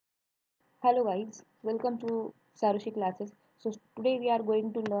Hello guys, welcome to Sarushi classes. So today we are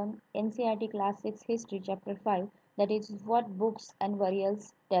going to learn NCERT Class 6 History Chapter 5, that is what books and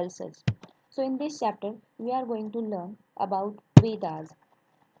burials tells us. So in this chapter we are going to learn about Vedas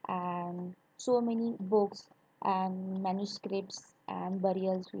and so many books and manuscripts and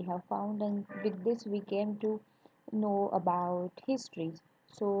burials we have found, and with this we came to know about histories.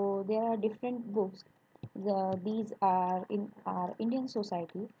 So there are different books. These are in our Indian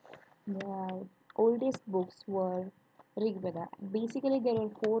society. The oldest books were Rig Veda. Basically, there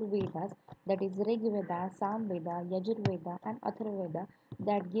were four Vedas, that is Rig Veda, Sam Veda, Yajur Veda, and Atharva Veda,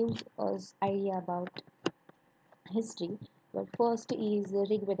 that gives us idea about history. But first is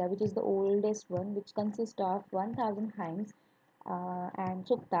Rig Veda, which is the oldest one, which consists of 1000 hymns and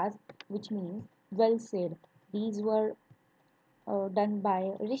suktas, which means well said. These were done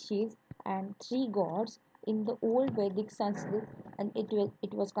by rishis and three gods in the old Vedic Sanskrit, and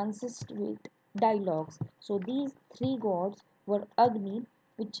it was consist with dialogues. So these three gods were Agni,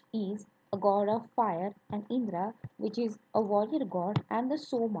 which is a god of fire, and Indra, which is a warrior god, and the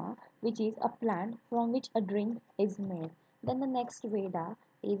Soma, which is a plant from which a drink is made. Then the next Veda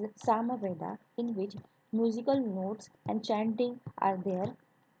is Sama Veda, in which musical notes and chanting are there,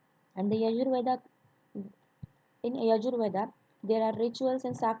 and the Yajurveda. In Ayurveda, there are rituals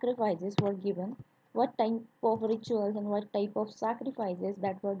and sacrifices were given. What type of rituals and what type of sacrifices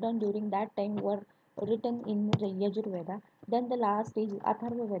that were done during that time were written in the Yajurveda. Then the last is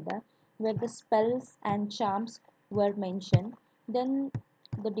Atharva Veda, where the spells and charms were mentioned. Then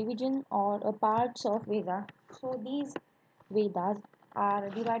the division or parts of Veda. So these Vedas are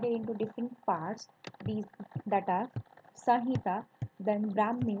divided into different parts. These that are Samhita, then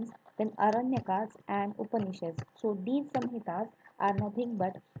Brahmins, then Aranyakas and Upanishads. So these Samhitas are nothing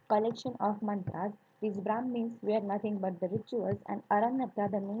but collection of mantras. These Brahmins were nothing but the rituals, and Aranyaka,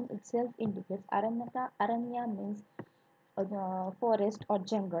 the name itself indicates Aranyaka. Aranya means forest or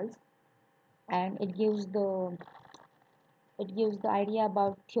jungles, and it gives the idea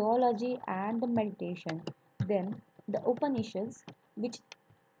about theology and the meditation. Then the Upanishads, which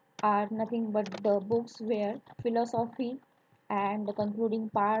are nothing but the books where philosophy and the concluding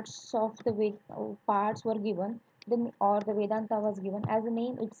parts of the parts were given, or the Vedanta was given. As the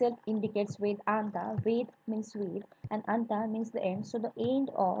name itself indicates, Vedanta, Ved means Ved, and Anta means the end. So the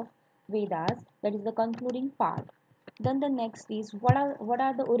end of Vedas, that is the concluding part. Then the next is what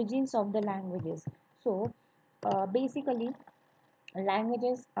are the origins of the languages. So basically,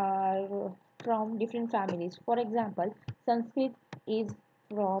 languages are from different families. For example, Sanskrit is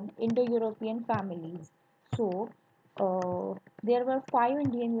from Indo-European families. So there were five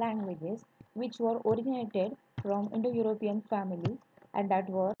Indian languages which were originated from Indo-European family, and that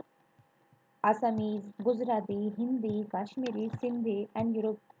were Assamese, Gujarati, Hindi, Kashmiri, Sindhi, and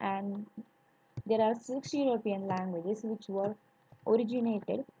Europe. And there are six European languages which were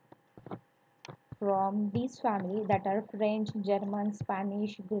originated from these families, that are French, German,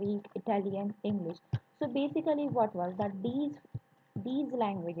 Spanish, Greek, Italian, English. So basically what was that these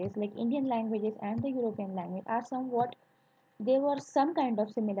languages, like Indian languages and the European language, are somewhat, there were some kind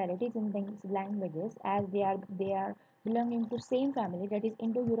of similarities in these languages, as they are belonging to same family, that is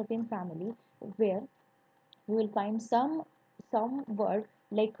Indo-European family, where we will find some word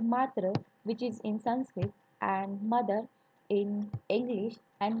like matra, which is in Sanskrit, and mother in English,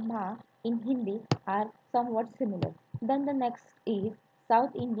 and ma in Hindi, are somewhat similar. Then the next is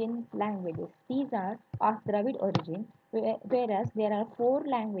South Indian languages. These are of Dravid origin, whereas there are four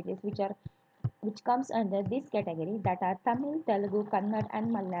languages which comes under this category, that are Tamil, Telugu, Kannada,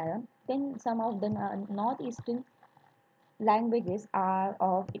 and Malayalam. Then some of the northeastern languages are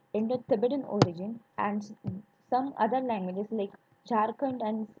of Indo-Tibetan origin, and some other languages like Jharkhand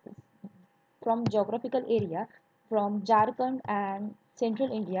and from geographical area from Jharkhand and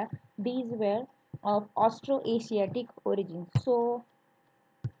central India, these were of Austro-Asiatic origin. So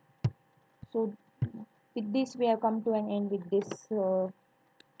with this we have come to an end with this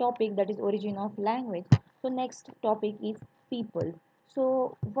topic, that is origin of language. So next topic is people.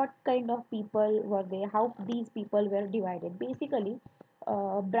 So what kind of people were they, how these people were divided? Basically,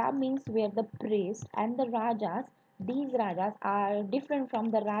 Brahmins were the priests, and the rajas, these rajas are different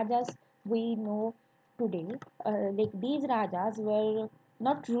from the rajas we know today. Like these rajas were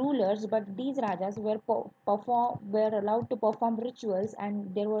not rulers, but these rajas were allowed to perform rituals,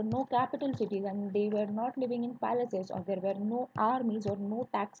 and there were no capital cities, and they were not living in palaces, or there were no armies, or no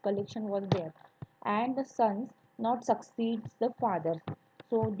tax collection was there, and the sons not succeeds the father.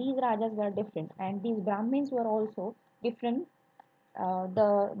 So these rajas were different, and these Brahmins were also different.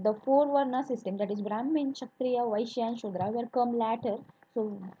 The four varna system, that is Brahmin, Kshatriya, Vaishya, and Shudra, were come later.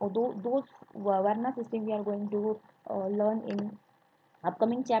 So those Varna system we are going to learn in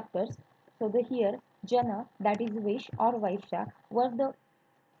upcoming chapters. So the here Jana, that is Vish or Vaishya, were the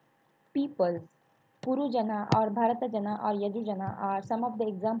peoples. Purujana or Bharatajana or Yajujana are some of the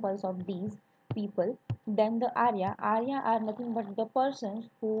examples of these people. Then the Arya are nothing but the persons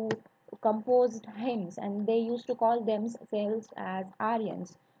who composed hymns, and they used to call themselves as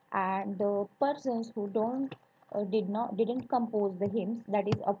Aryans. And the persons who don't didn't compose the hymns, that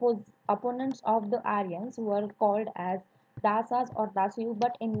is opponents of the Aryans, were called as Dasas or Dasu.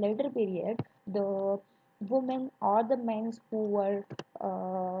 But in later period, the women or the men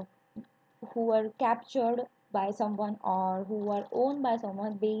uh, who were captured by someone or who were owned by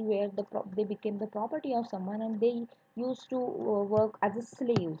someone, they became the property of someone, and they used to work as a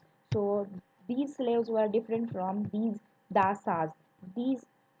slaves. So these slaves were different from these dasas. These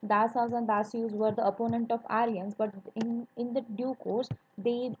dasas and dasyus were the opponent of Aryans, but in the due course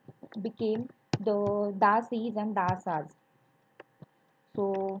they became the dasis and dasas.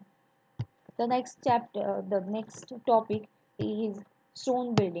 So the next topic is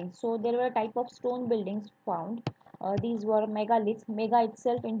stone buildings. So there were a type of stone buildings found. These were megaliths. Mega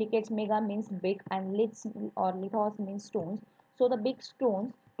itself indicates mega means big, and liths or lithos means stones. So the big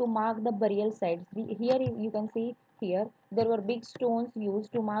stones to mark the burial sites. Here you can see here there were big stones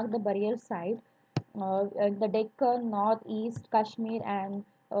used to mark the burial site. The Deccan, Northeast, Kashmir, and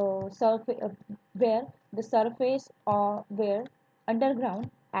where the surface were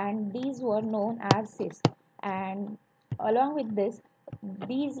underground, and these were known as cysts. And along with this,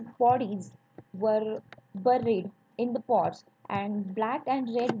 these bodies were buried in the pots, and black and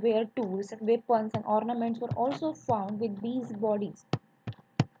red were tools, weapons, and ornaments were also found with these bodies.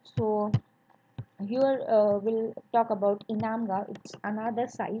 So here we'll talk about Inamga. It's another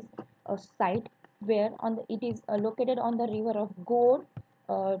site where it is located on the river of God.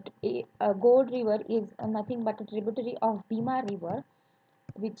 God River is nothing but a tributary of Bhima River,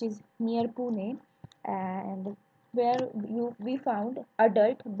 which is near Pune, and where we found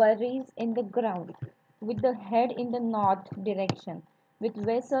adult buried in the ground with the head in the north direction, with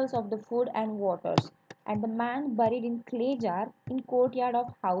vessels of the food and waters, and the man buried in clay jar in courtyard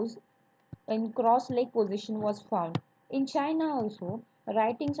of house in cross-leg position was found. In China also,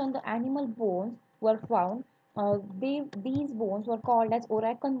 writings on the animal bones were found. These bones were called as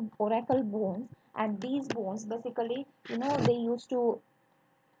oracle bones, and these bones basically, they used to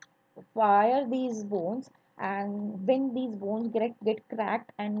fire these bones, and when these bones get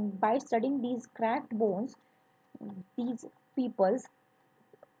cracked, and by studying these cracked bones, these peoples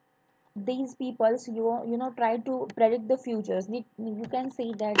these peoples try to predict the futures. You can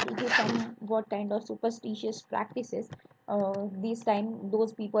say that it is somewhat kind of superstitious practices this time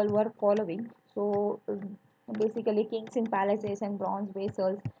those people were following. So basically kings in palaces and bronze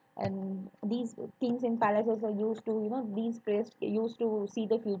vessels, and these kings in palaces are used to, these priests used to see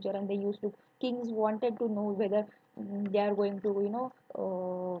the future, and they used to kings wanted to know whether they are going to,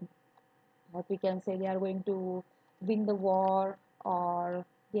 what we can say, they are going to win the war, or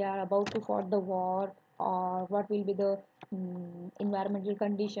they are about to fight the war, or what will be the environmental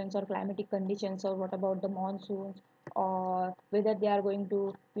conditions or climatic conditions, or what about the monsoons, or whether they are going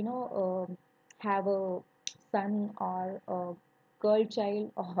to, have a son or a girl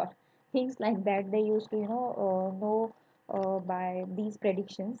child or things like that. They used to, know by these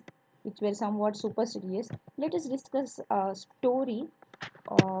predictions, which were somewhat superstitious. Let us discuss a story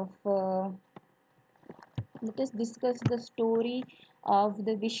of let us discuss the story of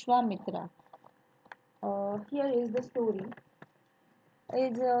the Vishwamitra. Here is the story.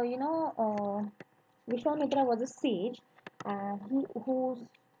 Is Vishwamitra was a sage, and who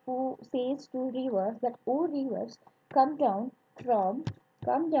says to rivers that, "O rivers, come down from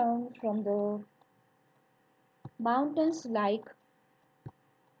the mountains like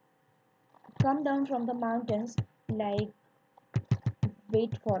come down from the mountains like."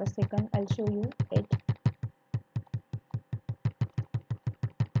 Wait for a second, I'll show you it.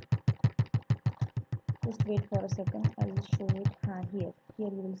 Just wait for a second, I'll show it. Here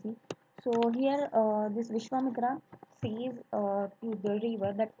you will see. So here this Vishwamitra says to the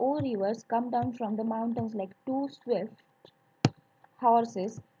river that, "O rivers, come down from the mountains like two swift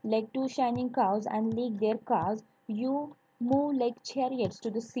horses, like two shining cows, and lick their calves. You move like chariots to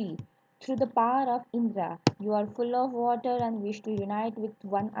the sea. Through the power of Indra, you are full of water and wish to unite with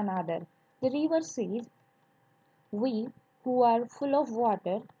one another." The river says, "We, who are full of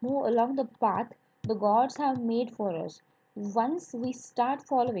water, move along the path the gods have made for us. Once we start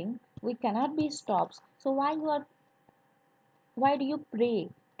following, we cannot be stopped. So why do you pray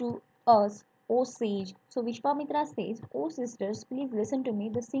to us, O sage. So Vishwamitra says, O sisters, please listen to me.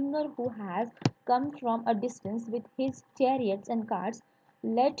 The singer who has come from a distance with his chariots and carts,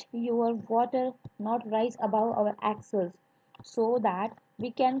 let your water not rise above our axles, so that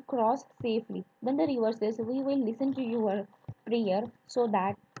we can cross safely. Then the river says, we will listen to your prayer so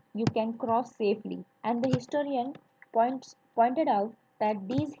that you can cross safely. And the historian pointed out that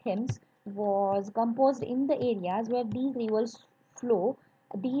these hymns was composed in the areas where these rivers flow.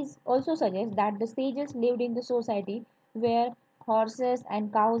 These also suggest that the sages lived in the society where horses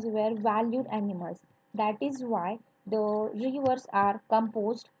and cows were valued animals. That is why the rivers are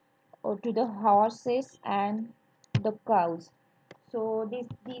composed to the horses and the cows. So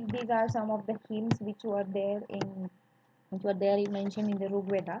these are some of the hymns which were there mentioned in the Rig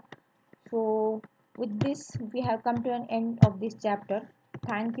Veda. So with this we have come to an end of this chapter.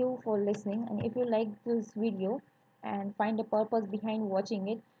 Thank you for listening, and if you like this video and find a purpose behind watching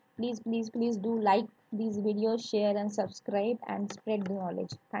it, please do like these videos, share and subscribe and spread the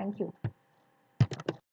knowledge. Thank you.